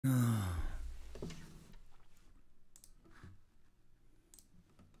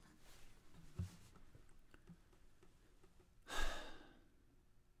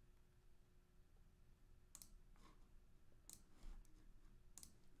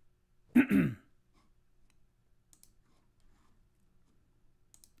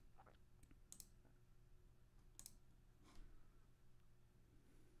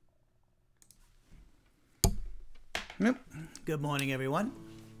Good morning, everyone.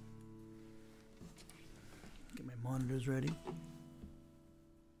 Get my monitors ready.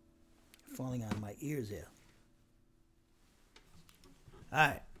 Falling out of my ears here. All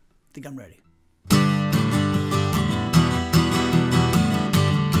right, I think I'm ready. You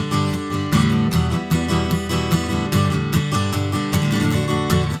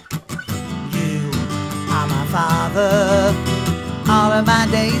are my Father. All of my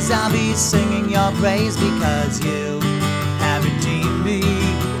days I'll be singing your praise because you have redeemed me.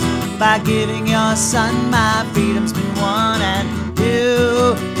 By giving your son, my freedom's been won, and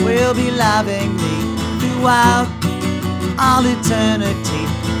you will be loving me throughout all eternity.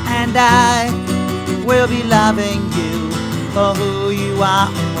 And I will be loving you for who you are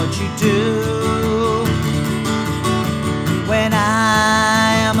and what you do. When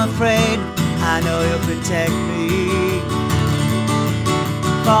I am afraid, I know you'll protect me.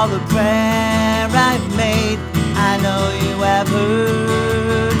 For the prayer I've made, I know you have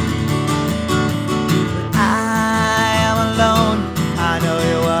heard. When I am alone, I know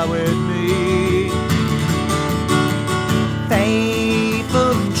you are with me.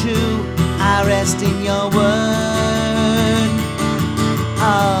 Faithful and true, I rest in your word.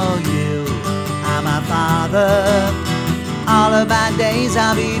 Oh, you are my Father. All of my days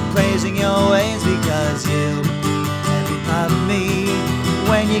I'll be praising your ways because you have loved me.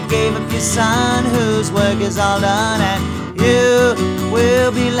 When you gave up your son, whose work is all done, and you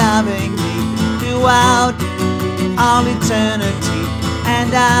will be loving me throughout all eternity.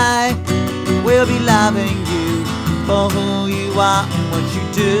 And I will be loving you for who you are and what you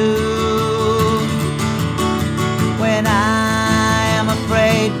do. When I am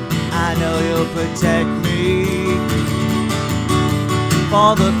afraid, I know you'll protect me.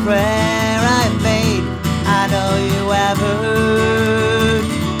 For the prayer I've made, I know you have heard.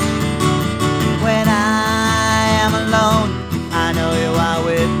 When I am alone, I know you are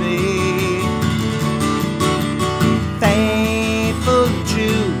with me. Faithful and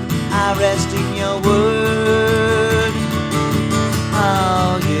true, I rest in your word.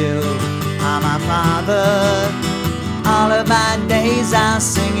 Oh, you are my Father. All of my days I'll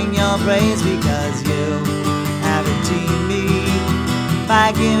sing in your praise because you have redeemed me.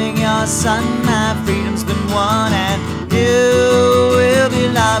 By giving your son, my freedom's been won, and you will be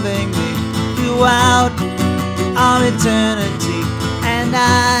loving me throughout all eternity. And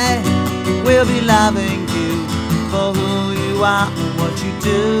I will be loving you for who you are and what you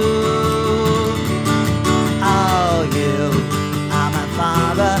do. Oh, you are my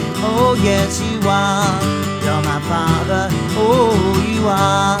Father. Oh, yes, you are. You're my Father. Oh, you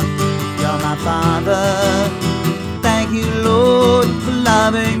are. You're my Father. Thank you, Lord, for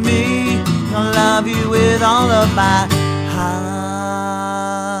loving me. I'll love you with all of my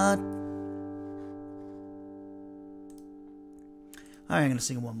heart. All right, I'm going to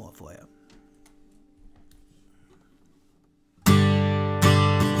sing one more for you.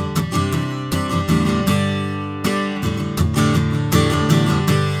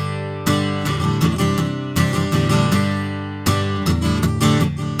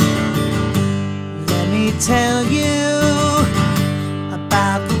 Let me tell you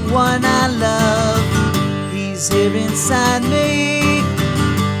about the one I love. He's here inside me.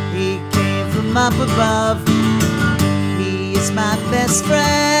 He came from up above. He is my best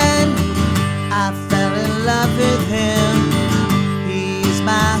friend. I fell in love with him. He's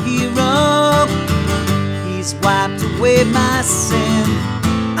my hero. He's wiped away my sin.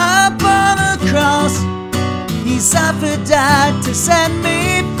 Up on the cross, he suffered, died to set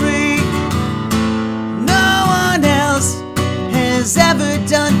me free. No one else has ever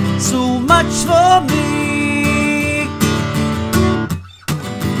done so much for me.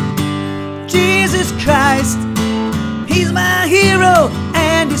 Jesus Christ, he's my hero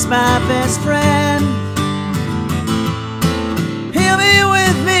and he's my best friend. He'll be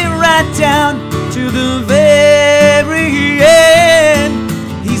with me right down to the very end.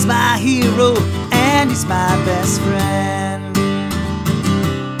 He's my hero and he's my best friend.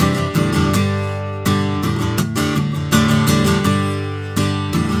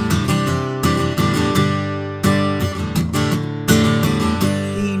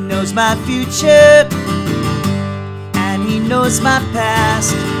 He knows my future and he knows my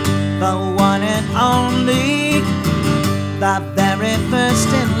past, the one and only, the very first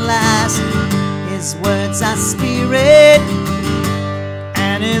and last. His words are spirit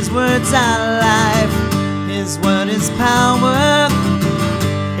and his words are life. His word is power,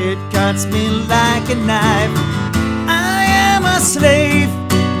 it cuts me like a knife. I am a slave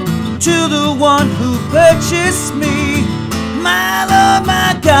to the one who purchased me. My Lord,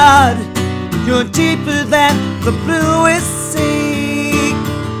 my God, you're deeper than the bluest sea.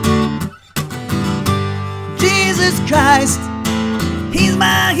 Jesus Christ, he's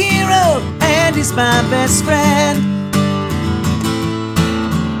my hero and he's my best friend.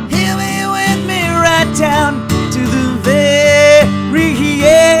 He'll be with me right down to the very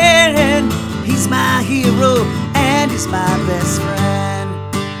end. He's my hero and he's my best friend.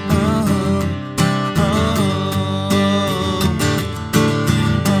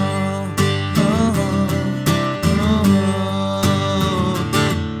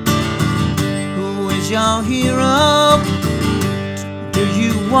 Who is your hero? Do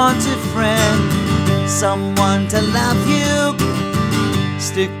you want a friend? Someone to love you,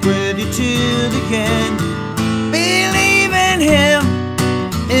 stick with you to the end. Believe in him,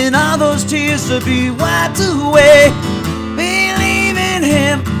 and all those tears to be wiped away. Believe in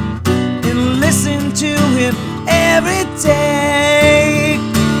him, and listen to him every day.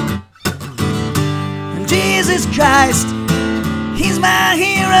 And Jesus Christ, he's my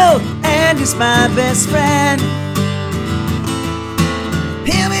hero, and he's my best friend.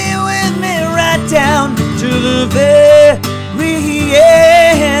 He'll be with me right down to the very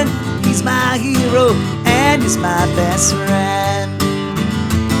end. He's my hero and he's my best friend.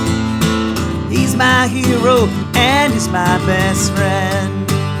 He's my hero and he's my best friend.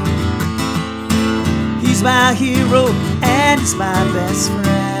 He's my hero and he's my best friend.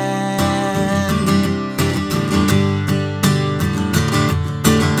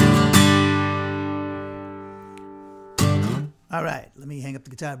 All right, let me hang up the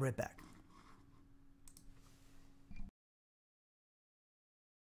guitar, right back.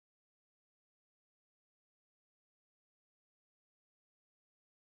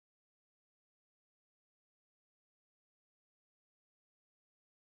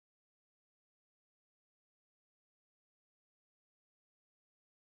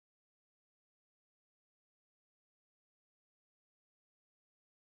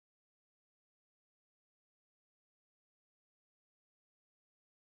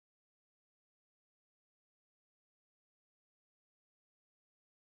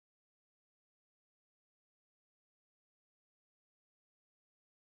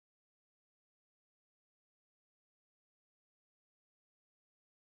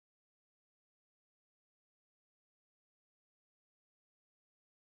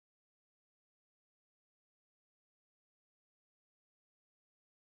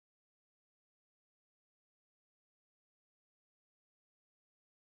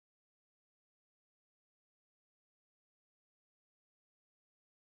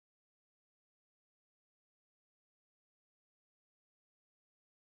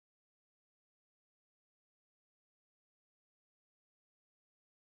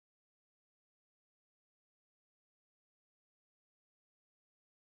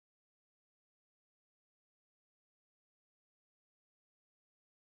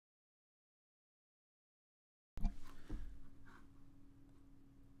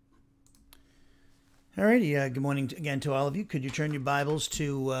 Alrighty, good morning again to all of you. Could you turn your Bibles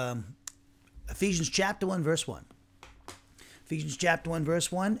to Ephesians chapter 1, verse 1. Ephesians chapter 1,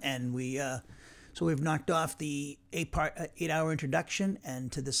 verse 1, and so we've knocked off the 8-hour introduction and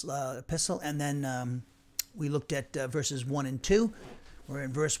to this epistle, and then we looked at verses 1 and 2, where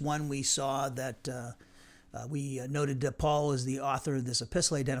in verse 1 we saw that we noted that Paul is the author of this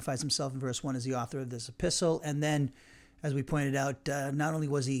epistle, identifies himself in verse 1 as the author of this epistle, and then as we pointed out, not only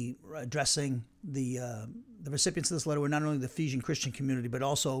was he addressing the recipients of this letter were not only the Ephesian Christian community, but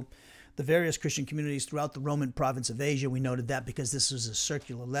also the various Christian communities throughout the Roman province of Asia. We noted that because this was a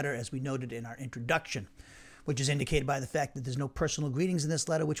circular letter, as we noted in our introduction, which is indicated by the fact that there's no personal greetings in this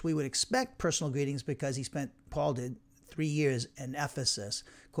letter, which we would expect personal greetings because Paul did 3 years in Ephesus,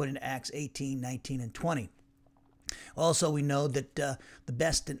 according to Acts 18, 19, and 20. Also, we know that the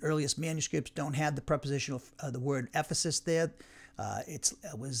best and earliest manuscripts don't have the preposition of the word Ephesus there. It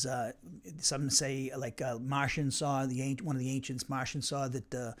was some say like Martian saw one of the ancients. Martian saw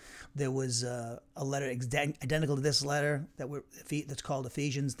that there was a letter identical to this letter that's called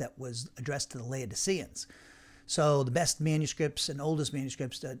Ephesians that was addressed to the Laodiceans. So the best manuscripts and oldest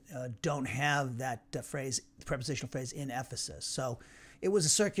manuscripts don't have that phrase, the prepositional phrase in Ephesus. So it was a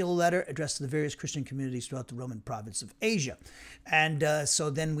circular letter addressed to the various Christian communities throughout the Roman province of Asia. And so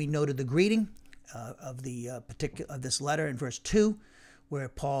then we noted the greeting of this letter in verse 2, where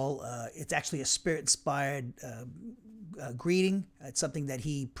Paul, it's actually a spirit-inspired greeting. It's something that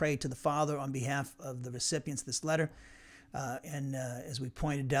he prayed to the Father on behalf of the recipients of this letter. And as we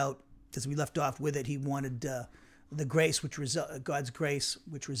pointed out, as we left off with it, he wanted the grace, God's grace,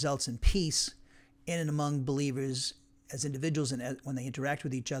 which results in peace in and among believers as individuals and when they interact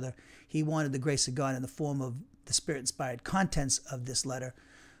with each other. He wanted the grace of God in the form of the Spirit-inspired contents of this letter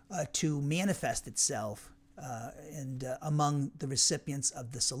to manifest itself among the recipients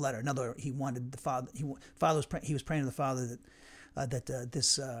of this letter. In other words, he wanted the Father. He was praying to the Father that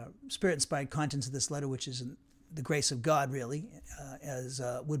this Spirit-inspired contents of this letter, which is the grace of God, really,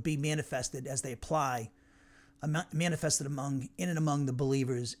 would be manifested as they apply, manifested in and among the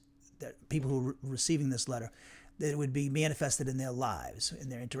believers, that people who are receiving this letter, that it would be manifested in their lives, in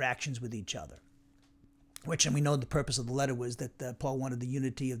their interactions with each other. Which, and we know the purpose of the letter was that Paul wanted the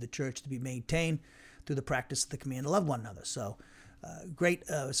unity of the church to be maintained through the practice of the command to love one another. So, great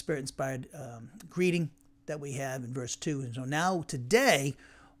Spirit-inspired greeting that we have in verse 2. And so now, today,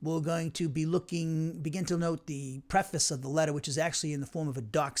 we're going to begin to note the preface of the letter, which is actually in the form of a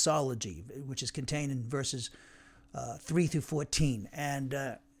doxology, which is contained in verses 3 through 14.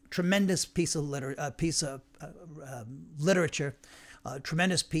 And tremendous piece of literature.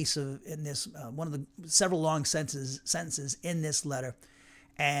 Tremendous piece in this, one of the several long sentences in this letter.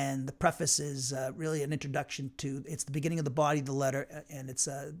 And the preface is really an introduction to, it's the beginning of the body of the letter, and it's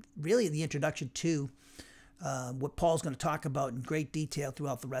really the introduction to what Paul's going to talk about in great detail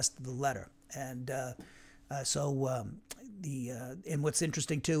throughout the rest of the letter. And and what's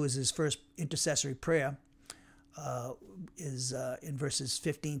interesting too is his first intercessory prayer is in verses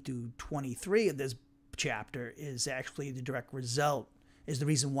 15 through 23 of this chapter, is actually the direct result, is the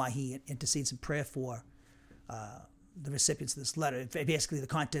reason why he intercedes in prayer for the recipients of this letter. Basically, the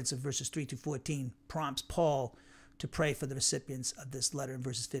contents of verses 3 through 14 prompts Paul to pray for the recipients of this letter in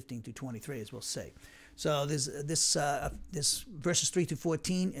verses 15 through 23, as we'll see. So this verses 3 through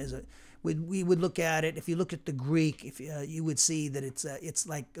 14 is we would look at it. If you look at the Greek, you would see that it's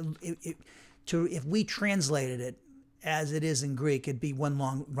like if we translated it as it is in Greek, it'd be one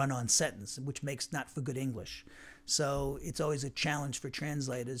long run-on sentence, which makes not for good English. So it's always a challenge for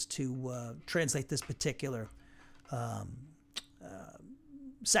translators to translate this particular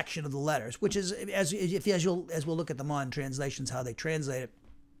section of the letters, which is, as we'll look at the modern translations, how they translate it,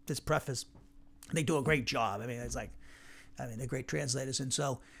 this preface, they do a great job. They're great translators. And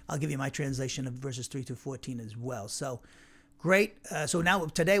so I'll give you my translation of verses 3 through 14 as well. So great. So now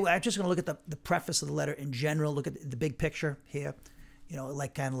today we're just going to look at the preface of the letter in general, look at the big picture here,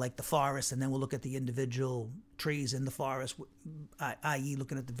 kind of like the forest, and then we'll look at the individual trees in the forest, i.e.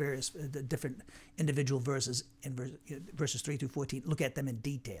 looking at the different individual verses in verses 3 through 14, look at them in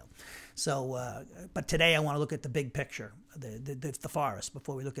detail. So, but today I want to look at the big picture, the forest,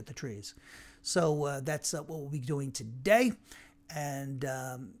 before we look at the trees. So that's what we'll be doing today. And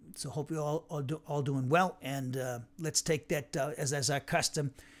so hope you're all doing well. And let's take that as our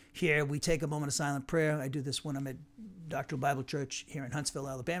custom here. We take a moment of silent prayer. I do this when I'm at Doctrinal Bible Church here in Huntsville,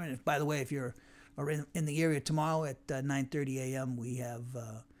 Alabama. And by the way, if you're in the area tomorrow at 9:30 a.m., we have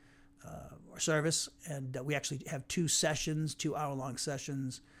our service. And we actually have 2 sessions, 2-hour-long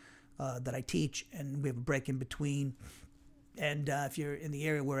sessions that I teach. And we have a break in between. And if you're in the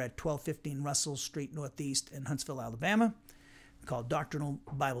area, we're at 1215 Russell Street Northeast in Huntsville, Alabama, called Doctrinal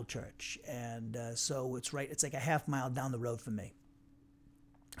Bible Church. And so it's like a half mile down the road from me.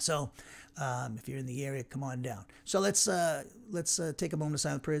 So if you're in the area, come on down. So let's take a moment of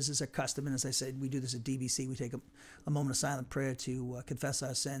silent prayer. This is our custom, and as I said, we do this at DBC. We take a moment of silent prayer to confess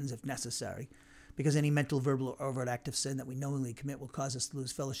our sins if necessary, because any mental, verbal, or overt act of sin that we knowingly commit will cause us to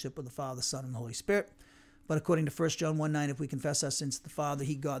lose fellowship with the Father, Son, and the Holy Spirit. But according to 1 John 1:9, if we confess our sins to the Father,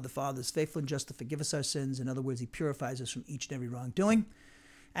 He, God the Father, is faithful and just to forgive us our sins. In other words, He purifies us from each and every wrongdoing.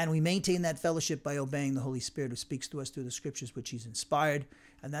 And we maintain that fellowship by obeying the Holy Spirit who speaks to us through the Scriptures which He's inspired.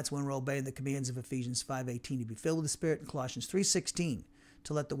 And that's when we're obeying the commands of Ephesians 5:18 to be filled with the Spirit, and Colossians 3:16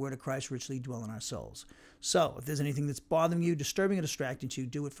 to let the word of Christ richly dwell in our souls. So if there's anything that's bothering you, disturbing, or distracting you,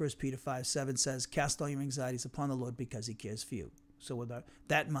 do what 1 Peter 5:7 says, cast all your anxieties upon the Lord because He cares for you. So with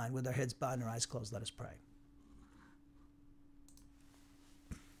that in mind, with our heads bowed and our eyes closed, let us pray.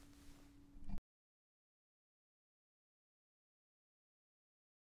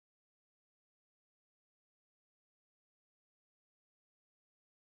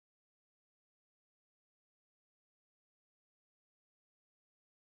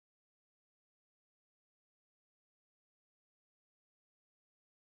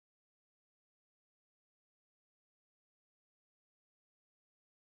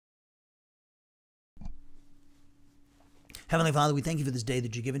 Heavenly Father, we thank You for this day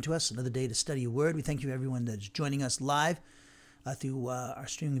that You've given to us, another day to study Your Word. We thank You for everyone that's joining us live through our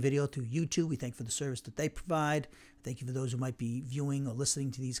streaming video through YouTube. We thank you for the service that they provide. Thank you for those who might be viewing or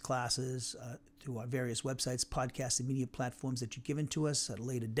listening to these classes through our various websites, podcasts, and media platforms that you've given to us at a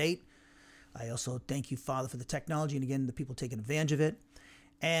later date. I also thank you, Father, for the technology and, again, the people taking advantage of it.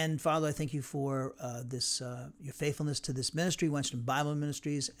 And, Father, I thank you for your faithfulness to this ministry, Wenstrom Bible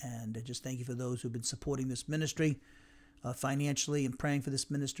Ministries, and I just thank you for those who've been supporting this ministry financially and praying for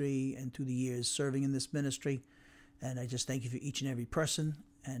this ministry and through the years serving in this ministry. And I just thank you for each and every person.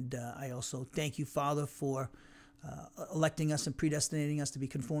 And I also thank you, Father, for electing us and predestinating us to be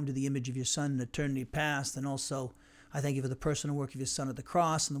conformed to the image of your Son in eternity past. And also, I thank you for the personal work of your Son at the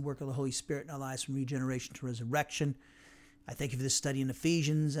cross and the work of the Holy Spirit in our lives from regeneration to resurrection. I thank you for this study in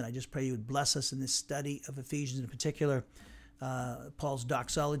Ephesians, and I just pray you would bless us in this study of Ephesians, in particular, Paul's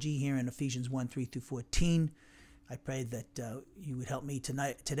doxology here in Ephesians 1:3-14. I pray that you would help me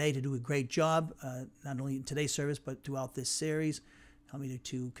today to do a great job, not only in today's service, but throughout this series. Help me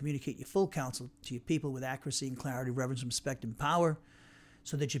to communicate your full counsel to your people with accuracy and clarity, reverence, respect, and power,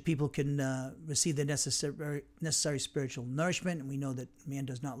 so that your people can receive the necessary spiritual nourishment. And we know that man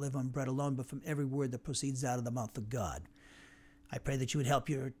does not live on bread alone, but from every word that proceeds out of the mouth of God. I pray that you would help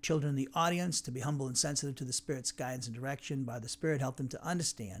your children in the audience to be humble and sensitive to the Spirit's guidance and direction. By the Spirit, help them to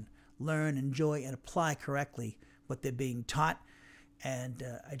understand, learn, enjoy, and apply correctly what they're being taught. And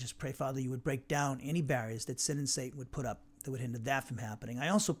I just pray, Father, you would break down any barriers that sin and Satan would put up that would hinder that from happening. I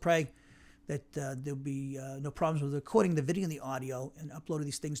also pray that there'll be no problems with recording the video and the audio and uploading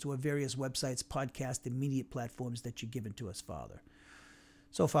these things to our various websites, podcasts, and media platforms that you've given to us, Father.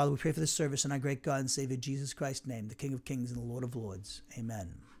 So, Father, we pray for this service in our great God and Savior, Jesus Christ's name, the King of Kings and the Lord of Lords.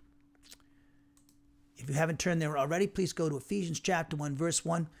 Amen. If you haven't turned there already, please go to Ephesians chapter 1, verse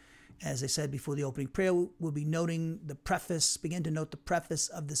 1. As I said before the opening prayer, we'll be noting the preface, begin to note the preface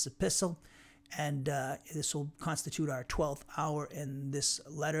of this epistle. And this will constitute our 12th hour in this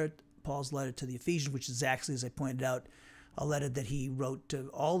letter, Paul's letter to the Ephesians, which is actually, as I pointed out, a letter that he wrote to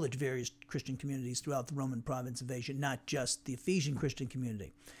all the various Christian communities throughout the Roman province of Asia, not just the Ephesian Christian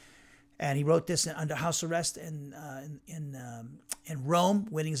community. And he wrote this under house arrest in Rome,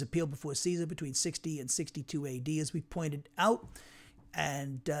 waiting his appeal before Caesar between 60 and 62 AD, as we pointed out.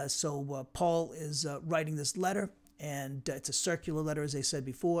 And so Paul is writing this letter, and it's a circular letter, as I said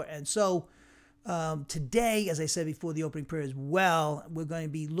before. And so today, as I said before the opening prayer as well, we're going to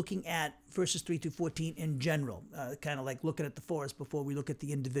be looking at verses 3-14 in general, kind of like looking at the forest before we look at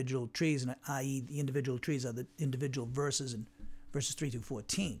the individual trees, and i.e. the individual trees are the individual verses in verses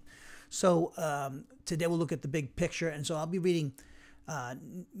 3-14. So today we'll look at the big picture, and so I'll be reading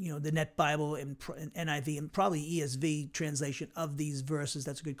the Net Bible and NIV and probably ESV translation of these verses.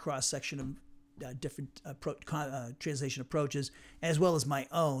 That's a good cross-section of different translation approaches, as well as my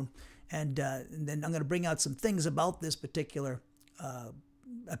own. And then I'm going to bring out some things about this particular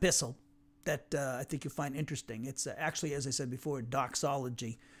epistle that I think you'll find interesting. It's actually, as I said before, a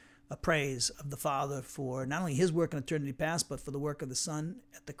doxology, a praise of the Father for not only his work in eternity past, but for the work of the Son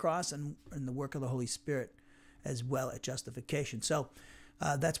at the cross and the work of the Holy Spirit as well at justification. So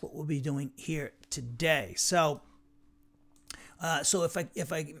that's what we'll be doing here today. So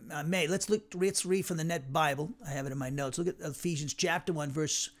if I may, let's read from the Net Bible. I have it in my notes. Look at Ephesians chapter 1,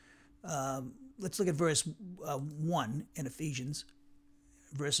 verse. Let's look at verse 1 in Ephesians.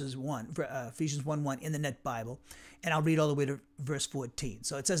 Ephesians 1:1 in the Net Bible, and I'll read all the way to verse 14.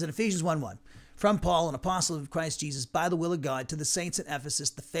 So it says in Ephesians 1:1, "From Paul, an apostle of Christ Jesus, by the will of God, to the saints in Ephesus,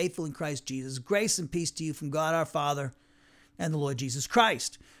 the faithful in Christ Jesus, grace and peace to you from God our Father and the Lord Jesus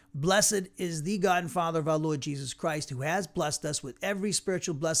Christ. Blessed is the God and Father of our Lord Jesus Christ, who has blessed us with every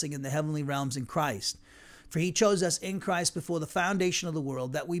spiritual blessing in the heavenly realms in Christ. For he chose us in Christ before the foundation of the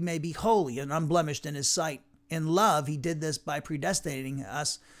world, that we may be holy and unblemished in his sight. In love, he did this by predestinating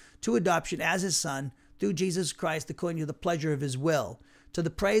us to adoption as his Son through Jesus Christ, according to the pleasure of his will, to the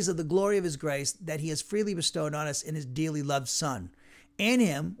praise of the glory of his grace that he has freely bestowed on us in his dearly loved Son. In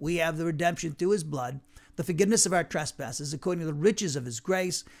him we have the redemption through his blood, the forgiveness of our trespasses, according to the riches of his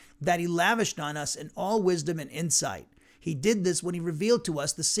grace that he lavished on us in all wisdom and insight. He did this when he revealed to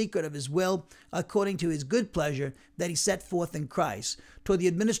us the secret of his will, according to his good pleasure that he set forth in Christ, toward the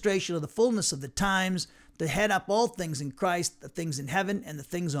administration of the fullness of the times, to head up all things in Christ, the things in heaven and the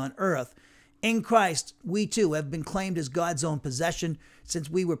things on earth. In Christ, we too have been claimed as God's own possession, since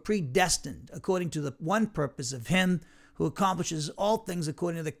we were predestined according to the one purpose of him who accomplishes all things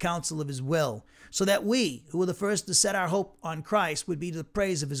according to the counsel of his will, so that we, who were the first to set our hope on Christ, would be to the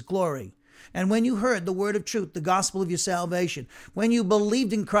praise of his glory. And when you heard the word of truth, the gospel of your salvation, when you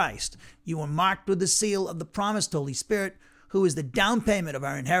believed in Christ, you were marked with the seal of the promised Holy Spirit, who is the down payment of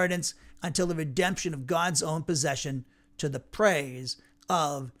our inheritance until the redemption of God's own possession to the praise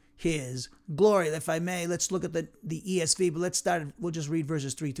of his glory. If I may, let's look at the ESV, but we'll just read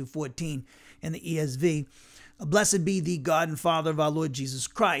verses 3 through 14 in the ESV. Blessed be the God and Father of our Lord Jesus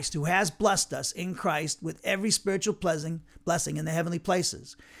Christ, who has blessed us in Christ with every spiritual blessing in the heavenly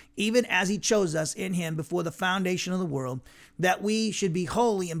places, even as he chose us in him before the foundation of the world, that we should be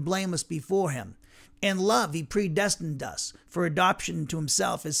holy and blameless before him. In love, he predestined us for adoption to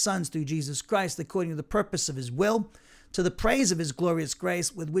himself as sons through Jesus Christ, according to the purpose of his will, to the praise of his glorious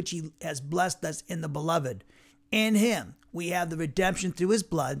grace with which he has blessed us in the beloved. In him we have the redemption through his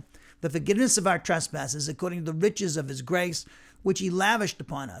blood, the forgiveness of our trespasses, according to the riches of his grace, which he lavished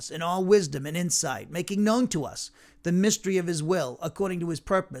upon us in all wisdom and insight, making known to us the mystery of his will, according to his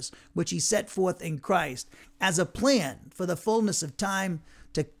purpose, which he set forth in Christ, as a plan for the fullness of time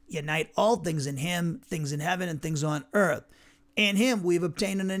to unite all things in him, things in heaven and things on earth. In him we have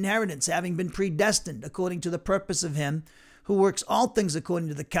obtained an inheritance, having been predestined according to the purpose of him who works all things according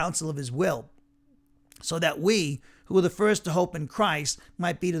to the counsel of his will, so that we, who were the first to hope in Christ,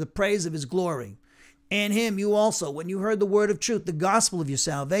 might be to the praise of his glory. In him you also, when you heard the word of truth, the gospel of your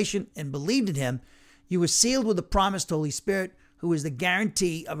salvation, and believed in him, you were sealed with the promised Holy Spirit, who is the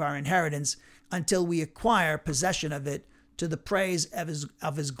guarantee of our inheritance until we acquire possession of it, to the praise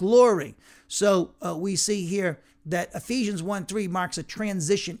of his glory. So we see here that Ephesians 1:3 marks a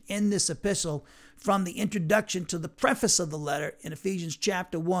transition in this epistle from the introduction to the preface of the letter in Ephesians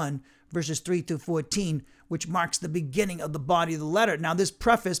chapter 1, verses 3 through 14, which marks the beginning of the body of the letter. Now, this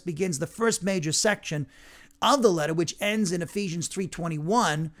preface begins the first major section of the letter, which ends in Ephesians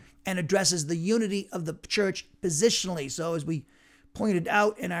 3:21 and addresses the unity of the church positionally. So as we pointed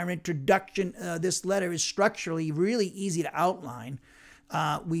out in our introduction, this letter is structurally really easy to outline.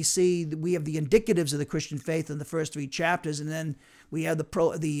 We have the indicatives of the Christian faith in the first 3 chapters, and then we have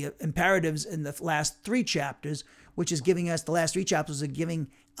the imperatives in the last 3 chapters, which is giving us, the last 3 chapters are giving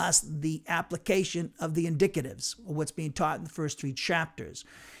us the application of the indicatives, of what's being taught in the first 3 chapters.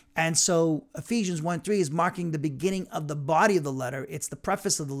 And so Ephesians 1:3 is marking the beginning of the body of the letter. It's the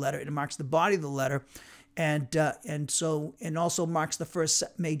preface of the letter. It marks the body of the letter. And also marks the first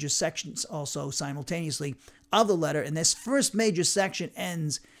major sections also simultaneously of the letter. And this first major section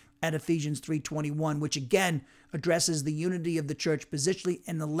ends at Ephesians 3:21, which again addresses the unity of the church positionally.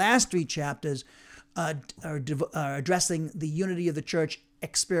 And the last 3 chapters are addressing the unity of the church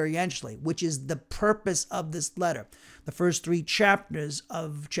experientially, which is the purpose of this letter. The first 3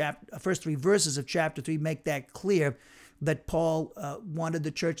 verses of chapter 3 make that clear, that Paul wanted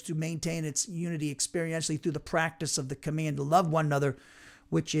the church to maintain its unity experientially through the practice of the command to love one another,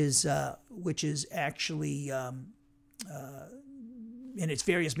 which is actually in its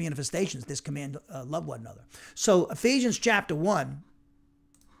various manifestations, this command to love one another. So Ephesians chapter 1,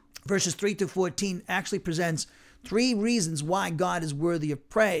 verses 3 through 14 actually presents 3 reasons why God is worthy of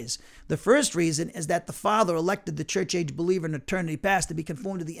praise. The first reason is that the Father elected the church-age believer in eternity past to be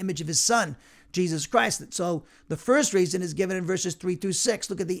conformed to the image of his Son, Jesus Christ. So the first reason is given in verses 3 through 6.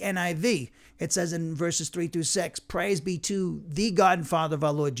 Look at the NIV. It says in verses 3 through 6, praise be to the God and Father of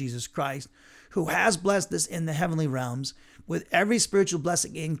our Lord Jesus Christ, who has blessed us in the heavenly realms with every spiritual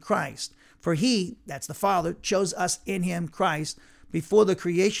blessing in Christ. For he, that's the Father, chose us in him, Christ, before the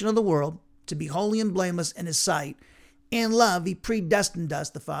creation of the world, to be holy and blameless in his sight. In love, he predestined us,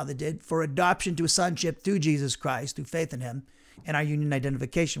 the Father did, for adoption to sonship through Jesus Christ, through faith in him, and our union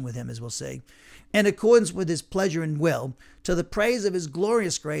identification with him, as we'll see, in accordance with his pleasure and will, to the praise of his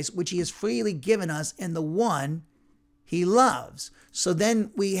glorious grace, which he has freely given us in the one he loves. So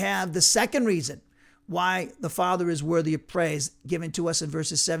then we have the second reason why the Father is worthy of praise, given to us in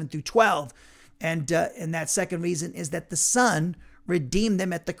verses 7 through 12. And that second reason is that the Son redeemed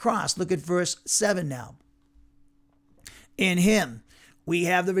them at the cross. Look at verse 7 now. In him we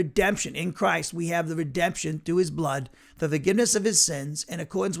have the redemption. In Christ we have the redemption through his blood, the forgiveness of his sins, in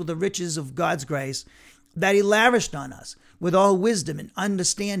accordance with the riches of God's grace that he lavished on us. With all wisdom and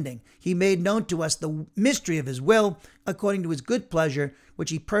understanding, he made known to us the mystery of his will, according to his good pleasure,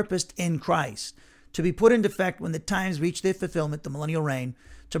 which he purposed in Christ, to be put into effect when the times reach their fulfillment, the millennial reign,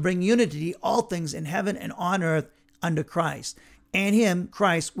 to bring unity to all things in heaven and on earth under Christ. And him,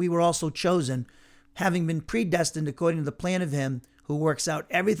 Christ, we were also chosen, having been predestined according to the plan of him who works out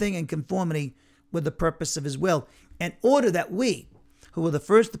everything in conformity with the purpose of his will, in order that we, who were the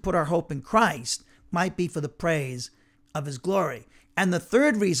first to put our hope in Christ, might be for the praise of his glory. And the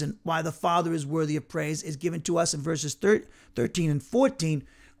third reason why the Father is worthy of praise is given to us in verses 13 and 14,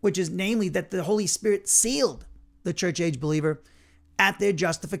 which is namely that the Holy Spirit sealed the church-age believer at their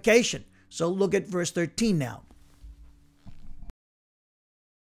justification. So look at verse 13 now.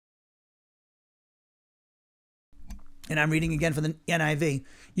 and I'm reading again from the NIV,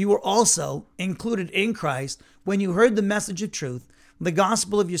 you were also included in Christ when you heard the message of truth, the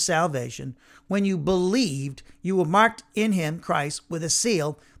gospel of your salvation. When you believed, you were marked in him, Christ, with a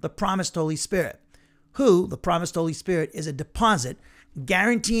seal, the promised Holy Spirit, who, the promised Holy Spirit, is a deposit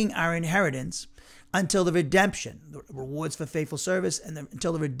guaranteeing our inheritance until the redemption, the rewards for faithful service, and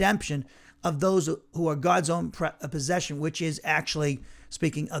until the redemption of those who are God's own possession, which is actually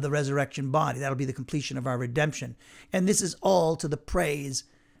speaking of the resurrection body. That'll be the completion of our redemption. And this is all to the praise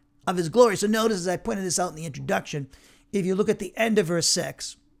of his glory. So notice, as I pointed this out in the introduction, if you look at the end of verse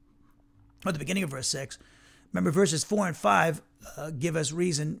 6, or the beginning of verse 6, remember verses 4 and 5 give us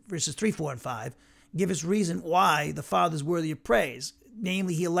reason, verses 3, 4, and 5, give us reason why the Father is worthy of praise.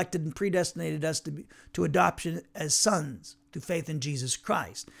 Namely, he elected and predestinated us to adoption as sons through faith in Jesus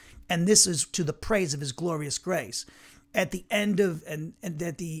Christ. And this is to the praise of his glorious grace. At the end of at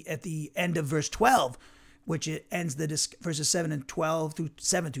the end of verse 12, which it ends verses 7 and 12 through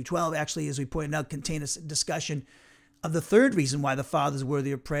 7 through 12, actually, as we pointed out, contain a discussion of the third reason why the Father is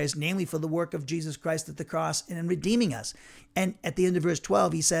worthy of praise, namely for the work of Jesus Christ at the cross and in redeeming us. And at the end of verse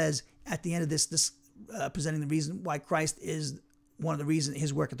 12, he says, at the end of this presenting the reason why Christ is one of the reasons,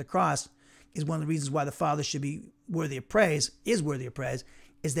 his work at the cross is one of the reasons why the Father should be worthy of praise,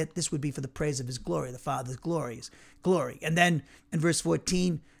 is that this would be for the praise of his glory, the Father's glory. And then in verse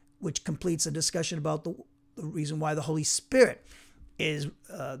 14, which completes a discussion about the reason why the Holy Spirit is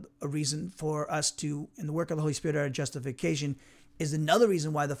a reason for us to, in the work of the Holy Spirit, our justification, is another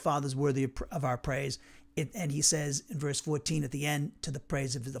reason why the Father is worthy of our praise. And he says in verse 14 at the end, to the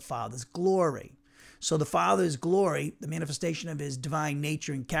praise of the Father's glory. So the Father's glory, the manifestation of his divine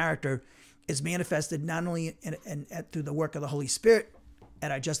nature and character, is manifested not only through the work of the Holy Spirit at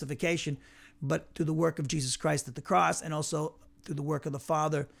our justification, but through the work of Jesus Christ at the cross, and also through the work of the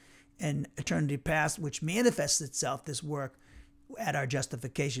Father in eternity past, which manifests itself, this work, at our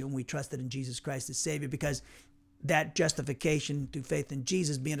justification when we trusted in Jesus Christ as Savior, because that justification through faith in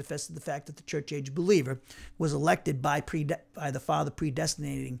Jesus manifested the fact that the church age believer was elected by the Father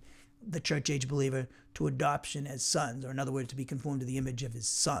predestinating the church age believer to adoption as sons, or in other words, to be conformed to the image of his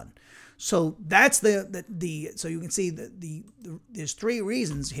Son. So that's so you can see there's three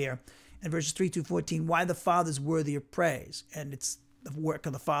reasons here in verses 3 through 14 why the Father is worthy of praise, and it's the work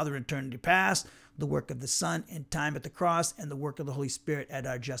of the Father in eternity past, the work of the Son in time at the cross, and the work of the Holy Spirit at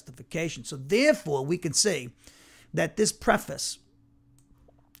our justification. So therefore, we can see that this preface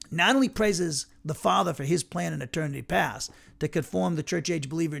not only praises the Father for his plan in eternity past to conform the church age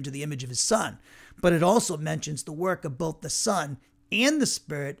believer into the image of his Son, but it also mentions the work of both the Son and the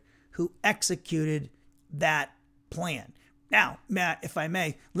Spirit who executed that plan. Now, Matt, if I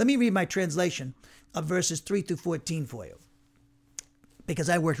may, let me read my translation of verses 3 through 14 for you, because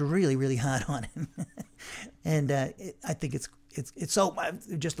I worked really, really hard on it. And I think it's so,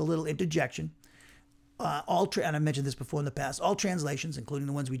 just a little interjection. And I mentioned this before in the past, all translations, including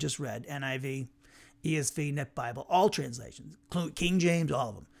the ones we just read, NIV, ESV, Net Bible, all translations, King James, all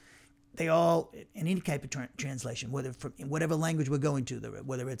of them, they all, in any type of translation, whether from whatever language we're going to,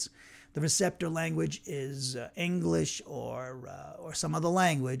 whether it's the receptor language is English or some other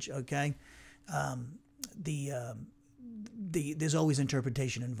language, okay, there's always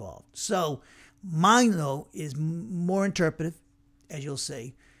interpretation involved. So mine, though, is more interpretive, as you'll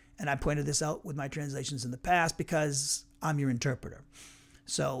see. And I pointed this out with my translations in the past because I'm your interpreter.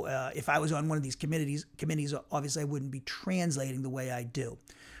 So if I was on one of these committees, obviously I wouldn't be translating the way I do.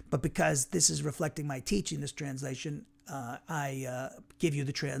 But because this is reflecting my teaching, this translation, I give you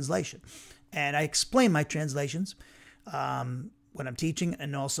the translation. And I explain my translations when I'm teaching,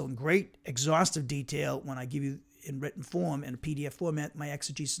 and also in great exhaustive detail when I give you in written form, in a PDF format, my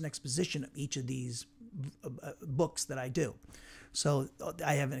exegesis and exposition of each of these books that I do. So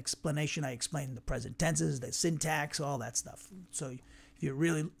I have an explanation. I explain the present tenses, the syntax, all that stuff. So if you're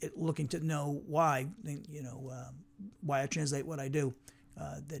really looking to know why, why I translate what I do,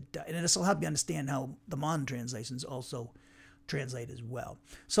 and this will help you understand how the modern translations also translate as well.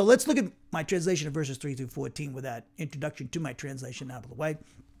 So let's look at my translation of verses 3 through 14 with that introduction to my translation out of the way.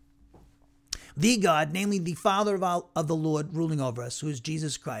 The God, namely the Father of the Lord ruling over us, who is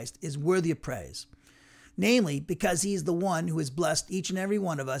Jesus Christ, is worthy of praise. Namely, because he is the one who has blessed each and every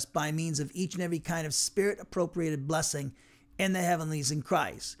one of us by means of each and every kind of Spirit-appropriated blessing in the heavenlies in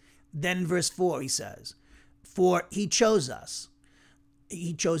Christ. Then in verse 4 he says, for he chose us.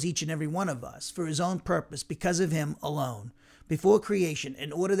 He chose each and every one of us for his own purpose, because of him alone, before creation,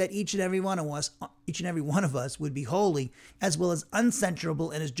 in order that each and every one of us would be holy, as well as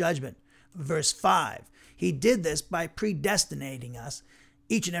uncensurable in his judgment. Verse 5, he did this by predestinating us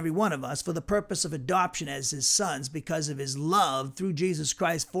each and every one of us, for the purpose of adoption as his sons, because of his love through Jesus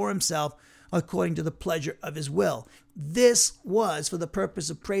Christ for himself, according to the pleasure of his will. This was for the purpose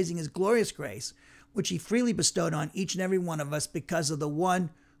of praising his glorious grace, which he freely bestowed on each and every one of us because of the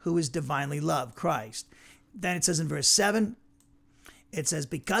one who is divinely loved, Christ. Then it says in verse 7, it says,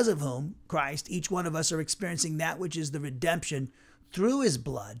 because of whom, Christ, each one of us are experiencing that which is the redemption through his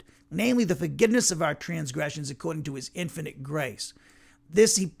blood, namely the forgiveness of our transgressions according to his infinite grace.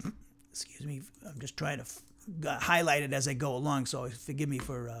 This he, excuse me, I'm just trying to highlight it as I go along, so forgive me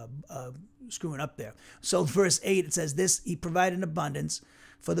for screwing up there. So verse 8, it says, this he provided in abundance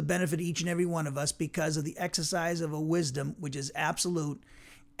for the benefit of each and every one of us because of the exercise of a wisdom which is absolute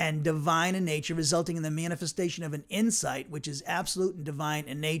and divine in nature, resulting in the manifestation of an insight which is absolute and divine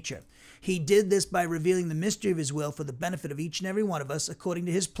in nature. He did this by revealing the mystery of his will for the benefit of each and every one of us according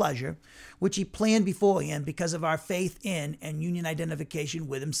to his pleasure, which he planned beforehand because of our faith in and union identification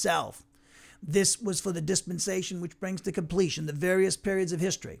with himself. This was for the dispensation which brings to completion the various periods of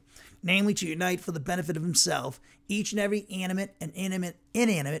history, namely to unite for the benefit of himself each and every animate and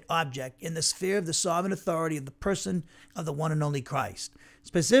inanimate object in the sphere of the sovereign authority of the person of the one and only Christ,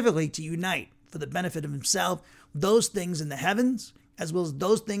 specifically to unite for the benefit of himself those things in the heavens as well as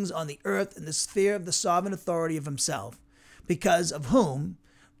those things on the earth in the sphere of the sovereign authority of himself, because of whom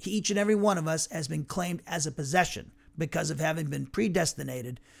each and every one of us has been claimed as a possession, because of having been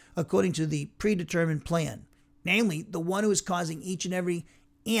predestinated according to the predetermined plan, namely the one who is causing each and every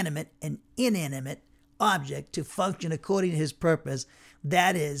animate and inanimate object to function according to his purpose,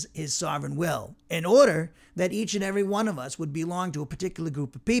 that is, his sovereign will, in order that each and every one of us would belong to a particular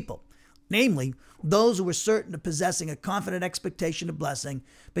group of people, namely those who were certain of possessing a confident expectation of blessing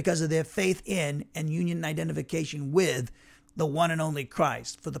because of their faith in and union identification with the one and only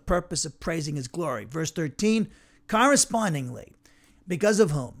Christ, for the purpose of praising his glory. Verse 13, correspondingly, because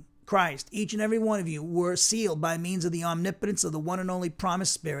of whom, Christ, each and every one of you were sealed by means of the omnipotence of the one and only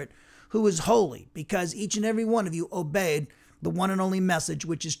promised Spirit, who is holy, because each and every one of you obeyed the one and only message,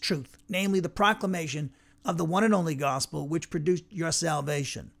 which is truth, namely the proclamation of the one and only gospel, which produced your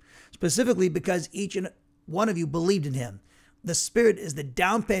salvation. Specifically because each and one of you believed in him. The Spirit is the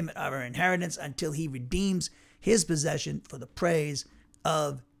down payment of our inheritance until he redeems his possession for the praise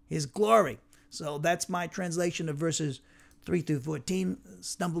of his glory. So that's my translation of verses 3 through 14.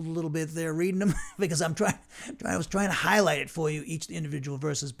 Stumbled a little bit there reading them because I was trying to highlight it for you, each individual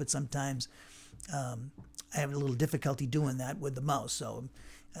verses, but sometimes I have a little difficulty doing that with the mouse. So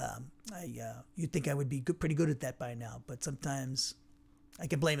you'd think I would be pretty good at that by now, but sometimes I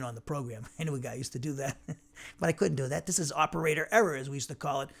can blame it on the program. I knew a guy used to do that, but I couldn't do that. This is operator error, as we used to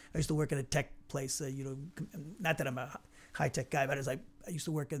call it. I used to work in a tech place, not that I'm a high-tech guy, but I used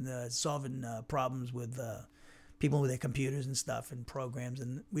to work in solving problems with people with their computers and stuff and programs,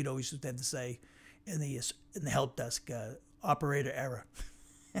 and we'd always have to say in the help desk, operator error.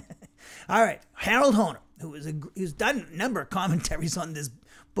 All right, Harold Hohner, who's done a number of commentaries on this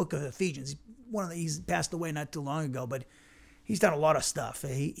book of Ephesians. He's passed away not too long ago, but he's done a lot of stuff.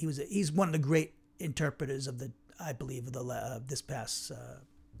 He's one of the great interpreters of this past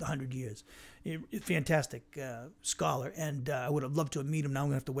 100 years. Fantastic scholar, and I would have loved to meet him. Now I'm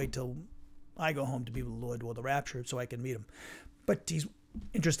going to have to wait till I go home to be with the Lord or the rapture so I can meet him. But he's an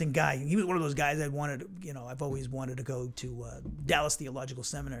interesting guy. He was one of those guys I've always wanted to go to Dallas Theological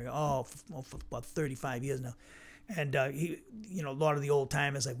Seminary. For about 35 years now. And a lot of the old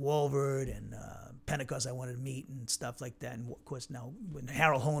timers like Walford and Pentecost I wanted to meet and stuff like that. And of course now when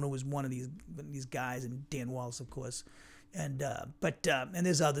Harold Hohner was one of these guys, and Dan Wallace, of course, and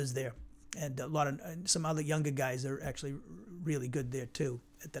there's others there, and some other younger guys that are actually really good there too,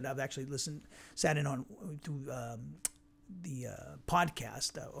 that I've actually sat in on through the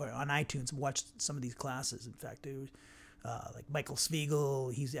podcast or on iTunes and watched some of these classes. In fact, there was like Michael Spiegel,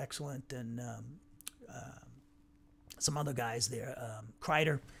 he's excellent, and some other guys there.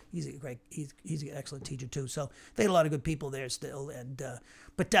 Kreider, he's an excellent teacher too. So they had a lot of good people there still. And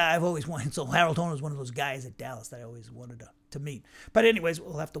but I've always wanted. So Harold Hohner was one of those guys at Dallas that I always wanted to meet. But anyways,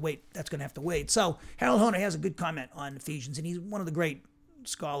 we'll have to wait. That's going to have to wait. So Harold Hohner has a good comment on Ephesians, and he's one of the great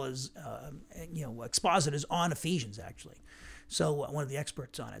scholars, expositors on Ephesians actually. So one of the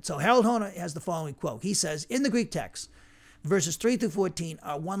experts on it. So Harold Hohner has the following quote. He says, in the Greek text, verses 3 through 14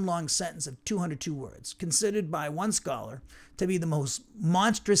 are one long sentence of 202 words, considered by one scholar to be the most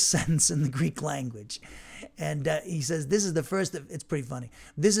monstrous sentence in the Greek language. And he says this is the first of, it's pretty funny,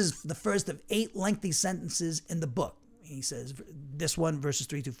 this is the first of 8 lengthy sentences in the book. He says this one, verses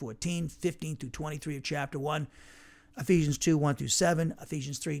 3 through 14, 15 through 23 of chapter 1, Ephesians 2, 1 through 7,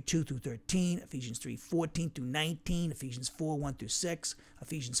 Ephesians 3, 2 through 13, Ephesians 3, 14 through 19, Ephesians 4, 1 through 6,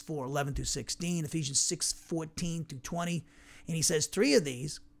 Ephesians 4, 11 through 16, Ephesians 6, 14 through 20. And he says three of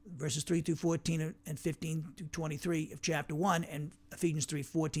these, verses 3 through 14 and 15 through 23 of chapter 1, and Ephesians 3,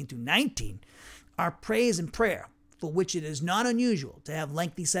 14 through 19, are praise and prayer, for which it is not unusual to have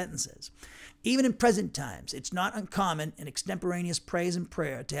lengthy sentences. Even in present times, it's not uncommon in extemporaneous praise and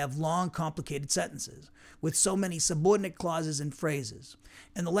prayer to have long, complicated sentences with so many subordinate clauses and phrases.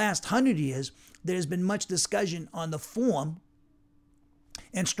 In the last 100 years, there has been much discussion on the form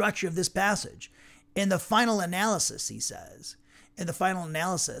and structure of this passage. In the final analysis, he says, it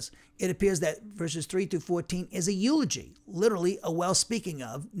appears that verses 3 through 14 is a eulogy, literally a well speaking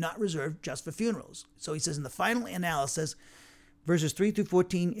of, not reserved just for funerals. So he says in the final analysis, verses 3 through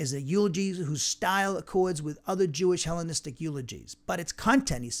 14 is a eulogy whose style accords with other Jewish Hellenistic eulogies. But its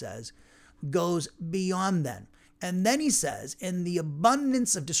content, he says, goes beyond them. And then he says, in the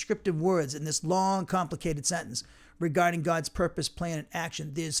abundance of descriptive words in this long, complicated sentence regarding God's purpose, plan, and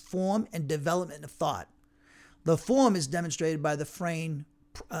action, there's form and development of thought. The form is demonstrated by the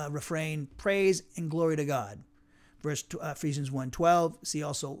refrain, praise and glory to God. Ephesians 1:12. See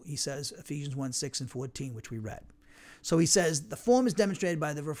also, he says, Ephesians 1:6 and 14, which we read. So he says the form is demonstrated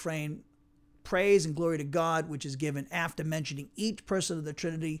by the refrain, praise and glory to God, which is given after mentioning each person of the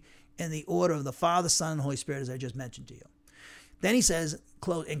Trinity in the order of the Father, Son, and Holy Spirit, as I just mentioned to you. Then he says,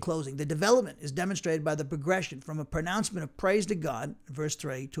 in closing, the development is demonstrated by the progression from a pronouncement of praise to God, verse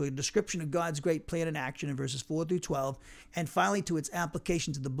 3, to a description of God's great plan and action in verses 4 through 12, and finally to its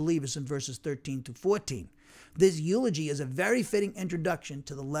application to the believers in verses 13 to 14. This eulogy is a very fitting introduction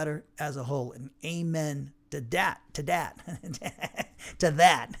to the letter as a whole, and amen to that.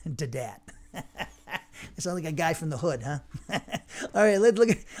 I sound like a guy from the hood, huh? All right, let's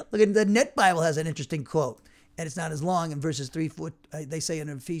look at the Net Bible has an interesting quote. And it's not as long in verses 3, 4, they say in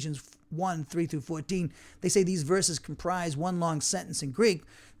Ephesians 1, 3 through 14, they say these verses comprise one long sentence in Greek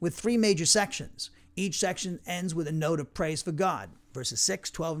with three major sections. Each section ends with a note of praise for God, verses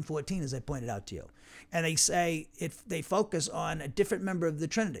 6, 12, and 14, as I pointed out to you. And they say they focus on a different member of the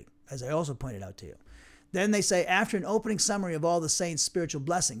Trinity, as I also pointed out to you. Then they say, after an opening summary of all the saints' spiritual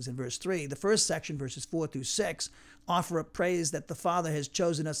blessings in verse 3, the first section, verses 4 through 6, offer up praise that the Father has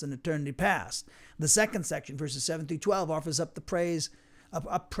chosen us in eternity past. The second section, verses 7 through 12, offers up the praise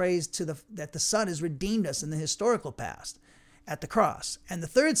that the Son has redeemed us in the historical past at the cross. And the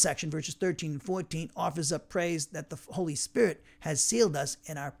third section, verses 13 and 14, offers up praise that the Holy Spirit has sealed us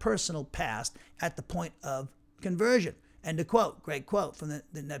in our personal past at the point of conversion. End of quote. Great quote from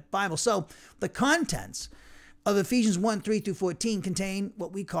the Net Bible. So the contents of Ephesians 1, 3 through 14 contain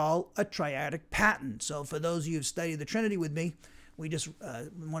what we call a triadic pattern. So for those of you who've studied the Trinity with me, we just,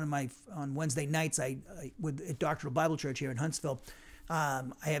 on Wednesday nights, at Doctrinal Bible Church here in Huntsville, I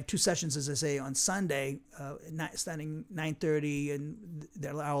have two sessions, as I say, on Sunday, starting 9:30, and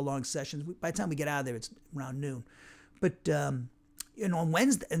they're hour-long sessions. By the time we get out of there, it's around noon. But on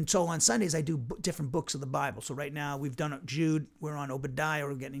Wednesday, and so on Sundays, I do different books of the Bible. So right now, we've done Jude, we're on Obadiah,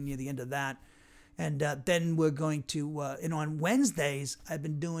 we're getting near the end of that. And then we're going to, and on Wednesdays, I've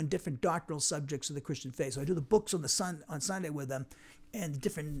been doing different doctrinal subjects of the Christian faith. So I do the books on Sunday with them, and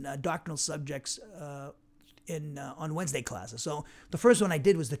different doctrinal subjects on Wednesday classes. So the first one I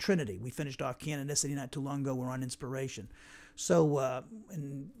did was the Trinity. We finished off canonicity not too long ago. We're on inspiration. So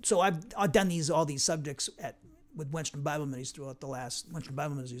I've done all these subjects with Wenstrom Bible Ministries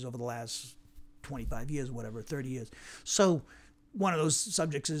over the last 25 years, or whatever, 30 years. So one of those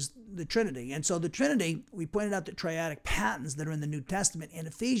subjects is the Trinity. And so the Trinity, we pointed out the triadic patterns that are in the New Testament, and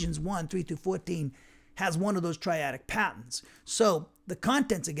Ephesians 1, 3 through 14 has one of those triadic patterns. So the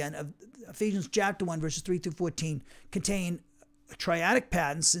contents, again, of Ephesians chapter 1, verses 3 through 14 contain a triadic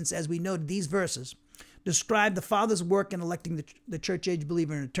pattern, since, as we noted, these verses describe the Father's work in electing the church-age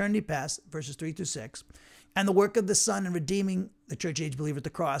believer in eternity past, verses 3 through 6, and the work of the Son in redeeming the church-age believer at the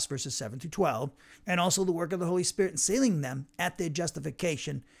cross, verses 7 through 12, and also the work of the Holy Spirit in sealing them at their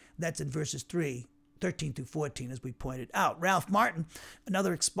justification. That's in verses 13 through 14, as we pointed out. Ralph Martin,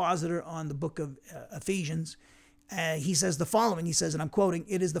 another expositor on the book of Ephesians, he says the following. He says, and I'm quoting,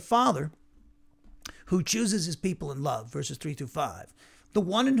 "It is the Father who chooses his people in love," verses 3 through 5. "The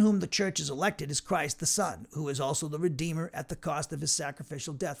one in whom the church is elected is Christ the Son, who is also the Redeemer at the cost of his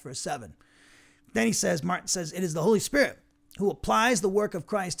sacrificial death," verse 7. Then Martin says, "It is the Holy Spirit who applies the work of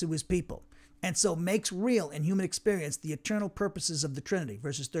Christ to his people, and so makes real in human experience the eternal purposes of the Trinity,"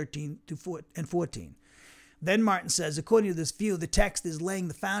 verses 13 and 14. Then Martin says, according to this view, the text is laying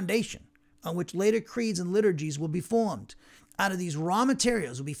the foundation on which later creeds and liturgies will be formed. Out of these raw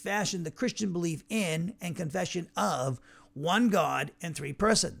materials will be fashioned the Christian belief in and confession of one God and three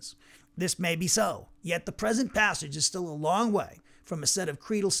persons. This may be so, yet the present passage is still a long way from a set of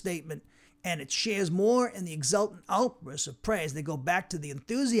creedal statement, and it shares more in the exultant outbursts of praise that go back to the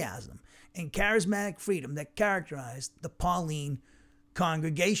enthusiasm and charismatic freedom that characterized the Pauline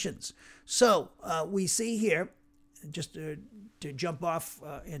congregations. So we see here, just to jump off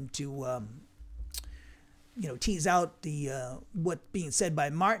and to tease out the what being said by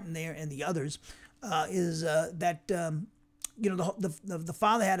Martin there and the others, is that the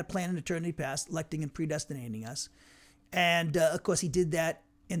Father had a plan in eternity past, electing and predestinating us, and of course He did that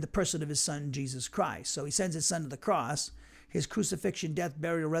in the person of His Son Jesus Christ. So He sends His Son to the cross. His crucifixion, death,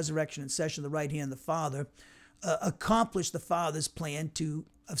 burial, resurrection, and session of the right hand of the Father accomplished the Father's plan